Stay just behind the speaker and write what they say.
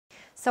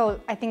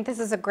So I think this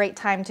is a great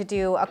time to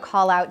do a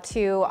call out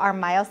to our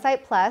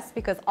Myo-Cyte Plus,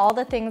 because all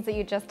the things that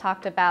you just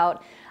talked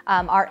about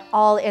are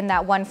all in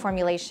that one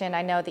formulation.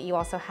 I know that you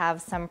also have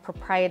some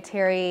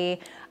proprietary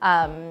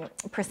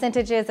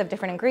percentages of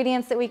different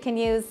ingredients that we can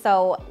use.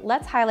 So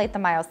let's highlight the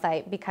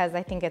Myo-Cyte, because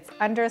I think it's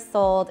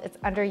undersold, it's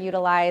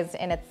underutilized,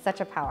 and it's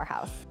such a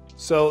powerhouse.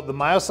 So the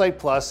Myo-Cyte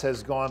Plus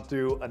has gone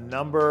through a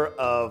number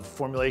of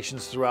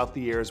formulations throughout the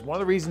years. One of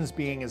the reasons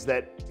being is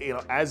that,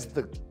 as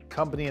the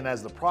company and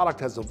as the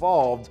product has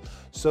evolved,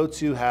 so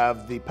too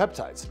have the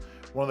peptides.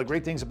 One of the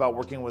great things about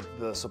working with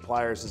the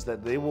suppliers is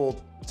that they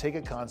will take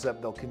a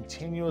concept, they'll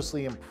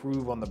continuously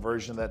improve on the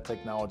version of that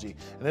technology.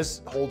 And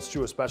this holds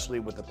true especially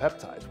with the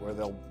peptides, where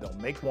they'll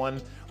make one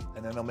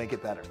and then they'll make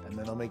it better, and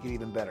then they'll make it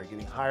even better,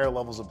 getting higher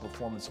levels of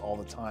performance all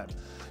the time.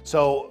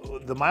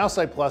 So the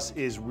Myo-Cyte Plus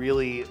is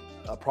really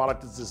a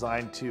product that's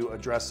designed to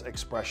address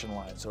expression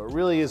lines. So it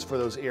really is for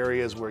those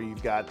areas where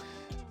you've got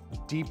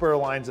deeper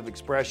lines of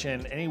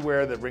expression,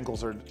 anywhere that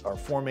wrinkles are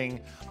forming.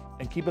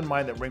 And keep in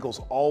mind that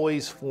wrinkles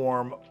always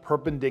form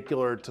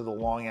perpendicular to the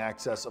long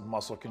axis of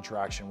muscle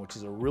contraction, which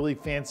is a really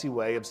fancy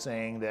way of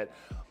saying that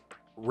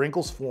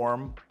wrinkles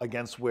form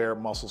against where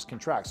muscles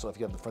contract. So if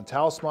you have the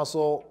frontalis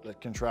muscle that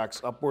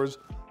contracts upwards,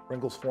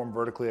 wrinkles form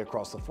vertically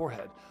across the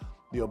forehead.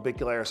 The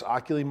orbicularis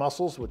oculi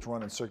muscles, which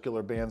run in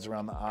circular bands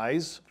around the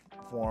eyes,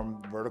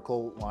 form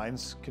vertical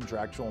lines,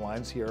 contractual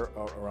lines here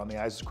around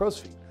the eyes as crow's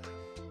feet.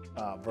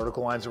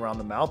 Vertical lines around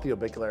the mouth, the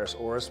orbicularis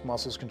oris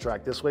muscles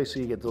contract this way,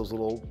 so you get those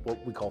little,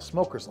 what we call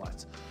smoker's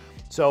lines.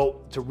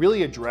 So to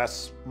really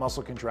address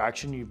muscle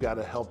contraction, you've got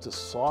to help to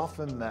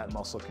soften that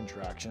muscle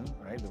contraction,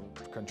 right,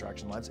 the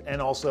contraction lines, and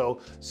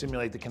also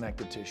simulate the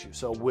connective tissue.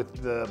 So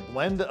with the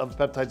blend of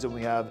peptides that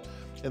we have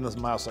in this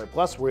Myo-Cyte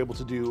Plus, we're able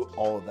to do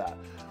all of that.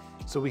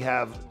 So we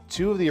have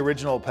two of the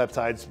original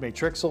peptides,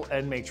 Matrixyl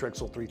and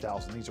Matrixyl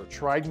 3000. These are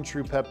tried and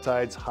true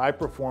peptides, high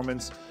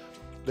performance.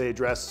 They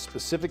address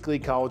specifically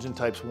collagen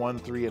types 1,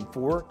 3, and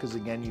 4, because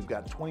again, you've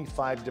got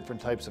 25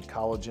 different types of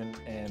collagen,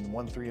 and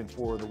 1, 3, and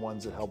 4 are the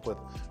ones that help with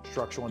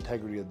structural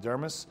integrity of the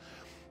dermis.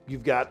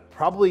 You've got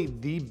probably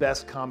the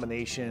best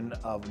combination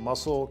of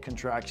muscle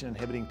contraction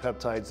inhibiting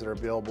peptides that are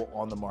available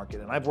on the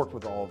market, and I've worked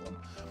with all of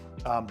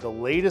them. The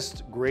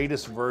latest,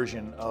 greatest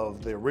version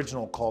of the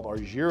original, called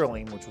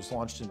argireline, which was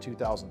launched in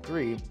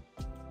 2003,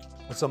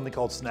 is something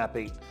called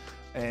Snap-8.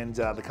 And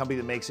the company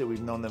that makes it,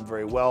 we've known them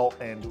very well,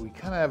 and we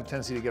kind of have a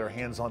tendency to get our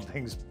hands on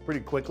things pretty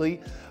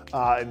quickly,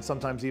 and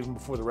sometimes even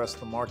before the rest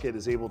of the market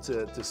is able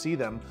to see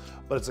them.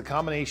 But it's a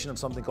combination of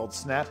something called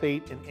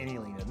Snap-8 and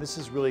Aniline, and this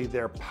is really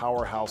their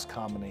powerhouse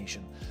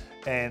combination.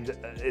 And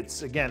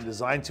it's, again,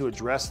 designed to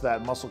address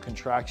that muscle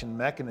contraction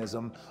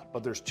mechanism,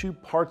 but there's two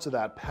parts of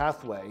that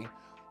pathway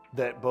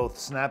that both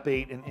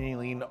Snap-8 and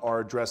Aniline are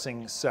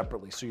addressing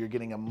separately. So you're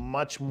getting a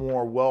much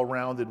more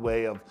well-rounded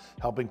way of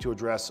helping to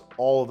address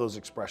all of those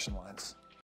expression lines.